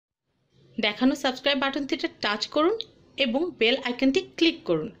দেখানো subscribe বাটনটিতে touch করুন এবং বেল আইকনটি ক্লিক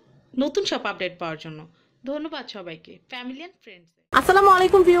করুন নতুন সব আপডেট পাওয়ার জন্য। ধন্যবাদ সবাইকে, ফ্যামিলি এন্ড ফ্রেন্ডস। আসসালামু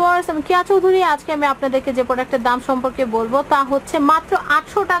আলাইকুম ভিউয়ার্স, আমি কিয়া চৌধুরী। আজকে আমি আপনাদেরকে যে প্রোডাক্টের দাম সম্পর্কে বলবো তা হচ্ছে মাত্র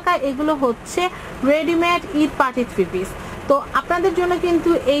 800 টাকা। এগুলো হচ্ছে রেডিমেড ঈদ পার্টি 3 পিস। তো আপনাদের জন্য কিন্তু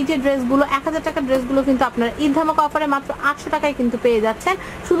এই যে ড্রেসগুলো 1000 টাকার ড্রেসগুলো কিন্তু আপনারা ঈদ ধামাকা অফারে মাত্র 800 টাকায় কিন্তু পেয়ে যাচ্ছেন,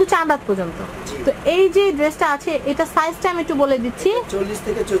 শুধু চাঁদ রাত পর্যন্ত। তো এই যে ড্রেসটা আছে এটা সাইজটা আমি একটু বলে দিচ্ছি, 40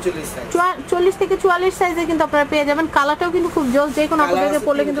 থেকে 44 সাইজে কিন্তু আপনারা পেয়ে যাবেন। কালারটাও কিন্তু খুব জোস, যে কোনো আপনাদেরকে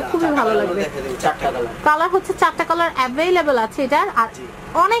পরলে কিন্তু খুবই ভালো লাগবে। কালার হচ্ছে 4টা কালার অ্যাভেলেবল আছে এটার, আর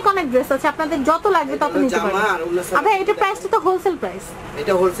অনেক অনেক ড্রেস আছে, আপনাদের যত লাগবে তত নিতে পারবেন। আবার এটা প্রাইসটা তো হোলসেল প্রাইস,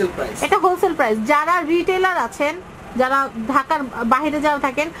 এটা হোলসেল প্রাইস। যারা রিটেলার আছেন, যারা ঢাকার বাইরে যারা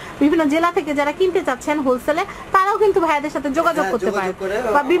থাকেন, বিভিন্ন জেলা থেকে যারা কিনতে চাচ্ছেন হোলসেলে, তারাও কিন্তু ভাইয়াদের সাথে যোগাযোগ করতে পারেন,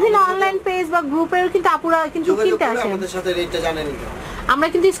 বা বিভিন্ন অনলাইন পেজ বা গ্রুপের কিন্তু আপুরা কিন্তু কিনতে আসেন। আমরা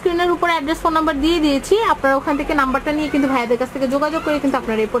কিন্তু স্ক্রিনের উপরে অ্যাড্রেস ফোন নাম্বার দিয়ে দিয়েছি, আপনারা ওখান থেকে নাম্বারটা নিয়ে কিন্তু ভাইয়াদের কাছ থেকে যোগাযোগ করে কিন্তু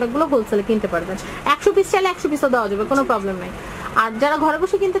আপনারা এই প্রোডাক্টগুলো হোলসেলে কিনতে পারবেন। 100 পিস চাইলে 100 পিসও দেওয়া যাবে, কোনো প্রবলেম নাই। আর যারা ঘরে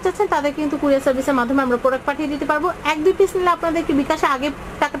বসে কিনতে চাচ্ছেন তাদের কিন্তু কুরিয়ার সার্ভিসের মাধ্যমে আমরা প্রোডাক্ট পাঠিয়ে দিতে পারবো। 1-2 পিস নিলে আপনাদেরকে বিকাশে আগে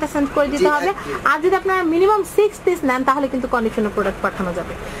টাকাটা সেন্ড করে দিতে হবে, আর যদি আপনারা মিনিমাম 6 পিস নেন তাহলে কিন্তু কন্ডিশনার প্রোডাক্ট পাঠানো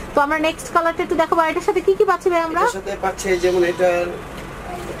যাবে। তো আমরা নেক্সট কালারটা একটু দেখাবো। এটার সাথে কি কি পাচ্ছি ভাই? আমরা এটার সাথে পাচ্ছি যেমন এটা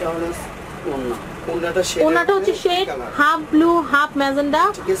হলো ওনাটা হচ্ছে shade half blue half magenta,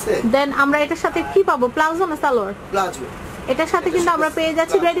 দেন আমরা এটার সাথে কি পাবো? প্লাজো না সালোয়ার? প্লাজো। এটার সাথে কিন্তু আমরা পেয়ে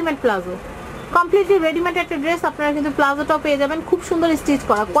যাচ্ছি রেডিমেড প্লাজো, কমপ্লিটলি রেডিমেড একটা ড্রেস। আপনারা কিন্তু প্লাজোটাও পেয়ে যাবেন, খুব সুন্দর স্টিচ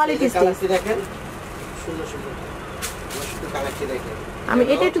করা, কোয়ালিটি স্টিচ। দেখেন সুন্দর সুন্দর কালারটি দেখেন, আমি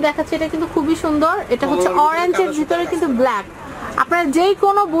এটা একটু দেখাচ্ছি, এটা কিন্তু খুবই সুন্দর। এটা হচ্ছে অরেঞ্জের ভিতরে কিন্তু ব্ল্যাক। আপনারা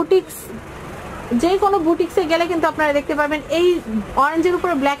যে কোনো বুটিক্সে গেলে কিন্তু আপনারা দেখতে পারবেন এই অরেঞ্জের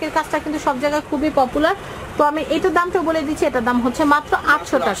উপরে ব্ল্যাকের কাজটা কিন্তু সব জায়গায় খুবই পপুলার। তো আমি এটার দামটা বলে দিচ্ছি, এটার দাম হচ্ছে মাত্র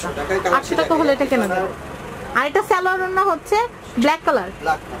 800 টাকা। 800 টাকা হলে এটা কেনা যাবে। আর এটা সালোয়ার ওড়না হচ্ছে ব্ল্যাক কালার,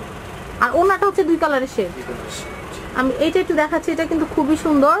 আর ওড়নাটা হচ্ছে 2 কালারের শেড। আমি এইটা একটু দেখাচ্ছি, এটা কিন্তু খুবই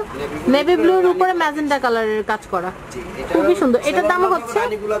সুন্দর, নেভি ব্লুর উপরে ম্যাজেন্টা কালারের কাজ করা, খুবই সুন্দর। এটার দাম হচ্ছে,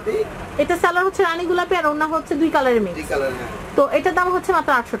 এটা সালোয়ার হচ্ছে রানী গোলাপি আর ওড়না হচ্ছে 2 কালারের মিক্স। তো এটার দাম হচ্ছে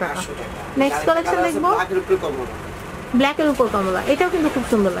মাত্র 800 টাকা। নেক্সট কালেকশন দেখবো, ব্ল্যাকের উপর কমলা। এটাও কিন্তু খুব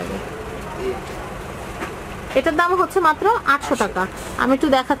সুন্দর লাগে, এটার দাম হচ্ছে মাত্র 800 টাকা। আমি একটু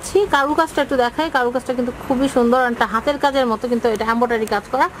দেখাচ্ছি, কারুকাজটা একটু দেখাই। কারুকাজটা কিন্তু খুবই সুন্দর, একটা হাতের কাজের মতো, কিন্তু এটা এমব্রয়ডারি কাজ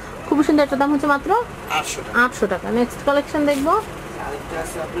করা, খুবই সুন্দর। এটার দাম হচ্ছে মাত্র 800 টাকা। নেক্সট কালেকশন দেখবো,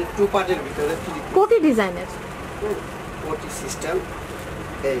 কোটি ডিজাইনের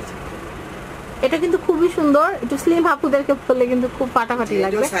এটা কিন্তু খুবই সুন্দর। একটু স্লিম হাপুদেরকে পরলে কিন্তু খুব ফাটাফাটি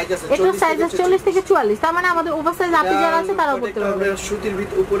লাগবে। এটা সাইজ 40 থেকে 44, তার মানে আমাদের ওভার সাইজ আপি যারা আছে তারাও পরতে পারবে। সুতির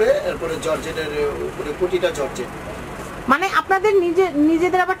উপরে এরপরে জর্জেটের উপরে কোটিটা জর্জেট, মানে আপনাদের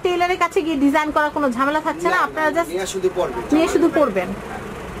নিজেদের আবার টেইলারের কাছে গিয়ে ডিজাইন করার কোনো ঝামেলা থাকছে না, আপনারা জাস্ট নিয়ে শুধু পরবেন।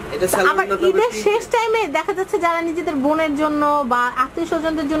 আবার ঈদের শেষ টাইমে দেখা যাচ্ছে যারা নিজেদের বোনের জন্য বা আত্মীয়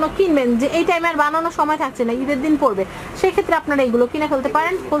স্বজনদের জন্য কিনবেন, যে এই টাইমে আর বানানোর সময় থাকছে না, ঈদের দিন পড়বে, সেক্ষেত্রে আপনারা এগুলো কিনে ফেলতে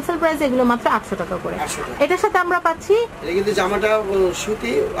পারেন হোলসেল প্রাইসে। এগুলো মাত্র 800 টাকা করে। এটার সাথে আমরা পাচ্ছি, এটা কিন্তু জামাটা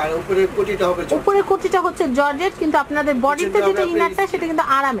সুতি আর উপরের কোটিটা হবে, উপরের কোটিটা হচ্ছে জর্জেট, কিন্তু আপনাদের বডিতে যেটা ইনারটা সেটা কিন্তু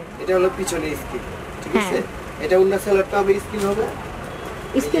আরামে। এটা হলো পিছনে স্কিন, ঠিক আছে? এটা ওন্না সেলারটা হবে স্কিন, হবে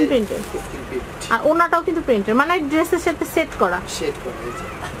স্কিন প্রিন্টেড, আর ওনাটাও কিন্তু প্রিন্টেড, মানে ড্রেসের সাথে সেট করা।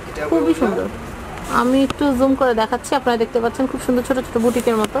 খুবই সুন্দর। আমি একটু জুম করে দেখাচ্ছি, আপনারা দেখতে পাচ্ছেন খুব সুন্দর ছোট ছোট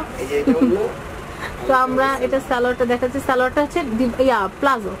বুটিকের মতো। তো আমরা এটা সালোয়ারটা দেখাচ্ছি, সালোয়ারটা হচ্ছে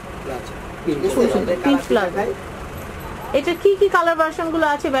প্লাজো, খুব সুন্দর পিঙ্ক প্লাজো। এটা কি কি কালার ভার্সন গুলো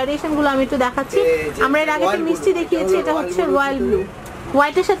আছে, ভ্যারিয়েশন গুলো আমি একটু দেখাচ্ছি। আমরা এর আগে একটা মিষ্টি দেখিয়েছি, এটা হচ্ছে রয়্যাল ব্লু,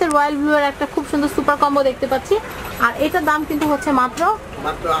 হোয়াইটের সাথে রয়্যাল ব্লু এর একটা খুব সুন্দর সুপার কম্বো দেখতে পাচ্ছি। আর এটার দাম কিন্তু হচ্ছে মাত্র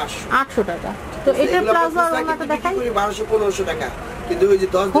 800 টাকা। তো এটার প্লাজো আর ওনাটা দেখাই, 1200-1500 টাকা। কিন্তু ওই যে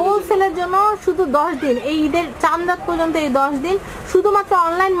 10 দিন হোলসেলের জন্য, শুধু 10 দিন, এই ঈদের চাঁদ রাত পর্যন্ত এই 10 দিন শুধুমাত্র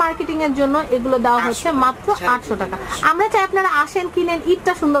অনলাইন মার্কেটিং এর জন্য এগুলো দেওয়া হচ্ছে মাত্র 800 টাকা। আমরা চাই আপনারা আসেন, কিনেন,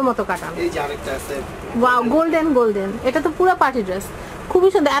 ঈদটা সুন্দর মতো কাটান। এই যে আরেকটা আছে, ওয়াও, গোল্ডেন, এটা তো পুরো পার্টি ড্রেস, খুবই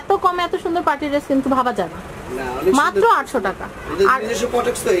সুন্দর। এত কমে এত সুন্দর পার্টি ড্রেস কিন্তু ভাবা যায় না, মাত্র 800 টাকা।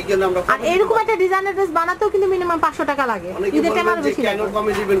 আর এরকম একটা ডিজাইনের ড্রেস বানাতেও কিন্তু মিনিমাম 500 টাকা লাগে। ঈদের টাইমে আরো বেশি লাগে।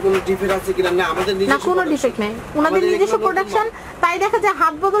 না, কোনো ডিফেক্ট নেই, ওনাদের নিজস্ব প্রোডাকশন, তাই দেখা যায়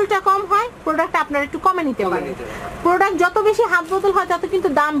হাত বদলটা কম হয়, প্রোডাক্ট আপনারা একটু কমে নিতে পারেন। প্রোডাক্ট যত বেশি হাত বদল হয় তত কিন্তু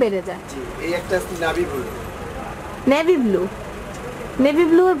দাম বেড়ে যায়। এই একটা নেভি ব্লু, নেভি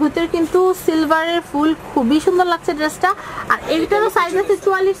ব্লু এর ভিতরে কিন্তু সিলভারের ফুল, খুবই সুন্দর লাগছে ড্রেসটা। আর এইটারও সাইজ আছে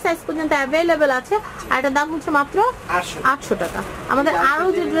 44 সাইজ পর্যন্ত অ্যাভেলেবেল আছে, আর এটার দাম হচ্ছে মাত্র 800 টাকা। আমাদের আরো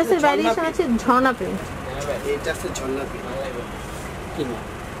যে ড্রেসের ভ্যারিয়েশন আছে, ঝর্ণা প্রিন্ট, এটা আছে ঝর্ণা প্রিন্ট,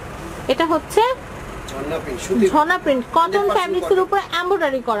 এটা হচ্ছে ঝর্ণা প্রিন্ট কটন ফ্যাব্রিক্সের উপর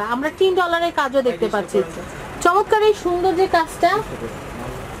এমব্রয়ডারি করা, আমরা $3 এর কাজও দেখতে পাচ্ছি। চমৎকার এই সুন্দর যে কাজটা,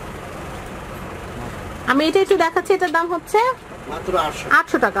 আমি এটা একটু দেখাচ্ছি। এটার দাম হচ্ছে মাত্র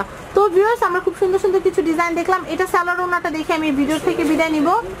 800 টাকা। তো ভিউয়ার্স, আমরা খুব সুন্দর সুন্দর কিছু ডিজাইন দেখলাম। এটা সালোয়ার ওড়নাটা দেখে আমি ভিডিও থেকে বিদায় নিব।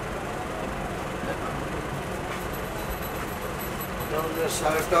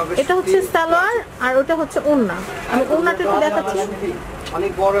 এটা হচ্ছে সালোয়ার আর ওটা হচ্ছে ওড়না। আমি ওড়নাটা একটু দেখাচ্ছি।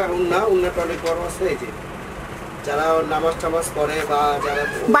 অনেক বড় ওড়না, ওড়নাটা অনেক বড় আছে। এই যে যারা নামাজ টামাজ পড়ে বা যারা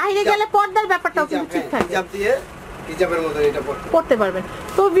বাইরে গেলে পর্দার ব্যাপারটাও কিন্তু ঠিক থাকে, হিজাব দিয়ে হিজাবের মতো এটা পড়তে পারবেন।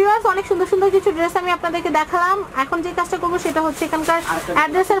 তো ভিউয়ার্স, অনেক সুন্দর সুন্দর কিছু ড্রেস আমি আপনাদেরকে দেখালাম। এখন যে কাজটা করব সেটা হচ্ছে এখানকার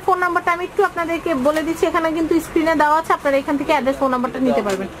অ্যাড্রেস আর ফোন নাম্বারটা আমি একটু আপনাদেরকে বলে দিচ্ছি। এখানে কিন্তু স্ক্রিনে দেওয়া আছে, আপনারা এখান থেকে অ্যাড্রেস ফোন নাম্বারটা নিতে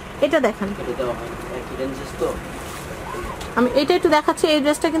পারবেন। এটা দেখেন, আমি এটা একটু দেখাচ্ছি। এই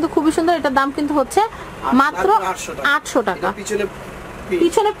ড্রেসটা কিন্তু খুবই সুন্দর। এটার দাম কিন্তু হচ্ছে মাত্র 800 টাকা।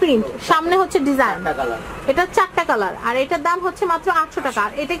 পিছনে প্রিন্ট, সামনে হচ্ছে ডিজাইন। এটা 4টা কালার আর এটার দাম হচ্ছে মাত্র 800 টাকা।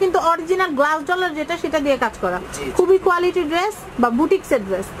 আর এটা কিন্তু অরিজিনাল গ্লাস ডলার যেটা, সেটা দিয়ে কাজ করা, খুবই কোয়ালিটি ড্রেস বা বুটিক্সের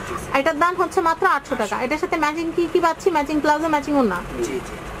ড্রেস। এটার দাম হচ্ছে মাত্র 800 টাকা। এটার সাথে ম্যাচিং কি পাচ্ছি? ম্যাচিং প্লাজো, ম্যাচিং ওড়না।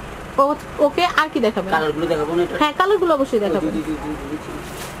 ওকে, আর কি দেখাবেন? কালারগুলো দেখাবো না? হ্যাঁ, কালারগুলো অবশ্যই দেখাবেন।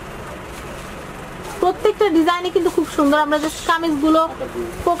 প্রত্যেকটা ডিজাইনে কিন্তু খুব সুন্দর। আমরা জাস্ট কামিজগুলো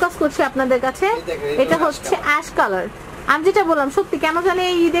ফোকাস করছি আপনাদের কাছে। এটা হচ্ছে অ্যাশ কালার। আমি যেটা বললাম, সত্যি কেন জানি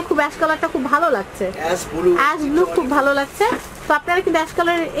এই ঈদে খুব অ্যাশ কালারটা খুব ভালো লাগছে, অ্যাশ ব্লু খুব ভালো লাগছে। তো আপনারা কিন্তু অ্যাশ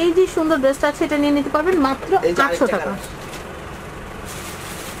কালারের এই যে সুন্দর ড্রেসটা আছে এটা নিয়ে নিতে পারবেন মাত্র 800 টাকা।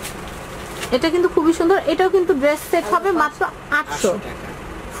 এটা কিন্তু খুবই সুন্দর। এটাও কিন্তু ড্রেস সেট হবে মাত্র 800 টাকা।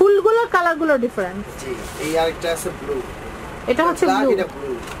 ফুলগুলোর কালারগুলো ডিফারেন্ট। জি, এই আরেকটা আছে ব্লু। এটা হচ্ছে ব্লু।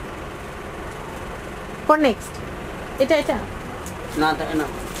 ফর নেক্সট, এটা না তাই না,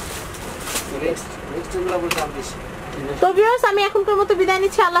 নেক্সট গুলো বলতে বেশি। তো ভিউয়ার্স, আমি এখনকার মতো বিদায়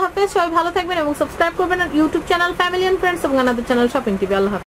নিচ্ছি। আল্লাহ হাফেজ, সবাই ভালো থাকবেন এবং সাবস্ক্রাইব করবেন YouTube channel family and friends এবং আমাদের চ্যানেল শপিং টিভি। আল্লাহ হাফেজ।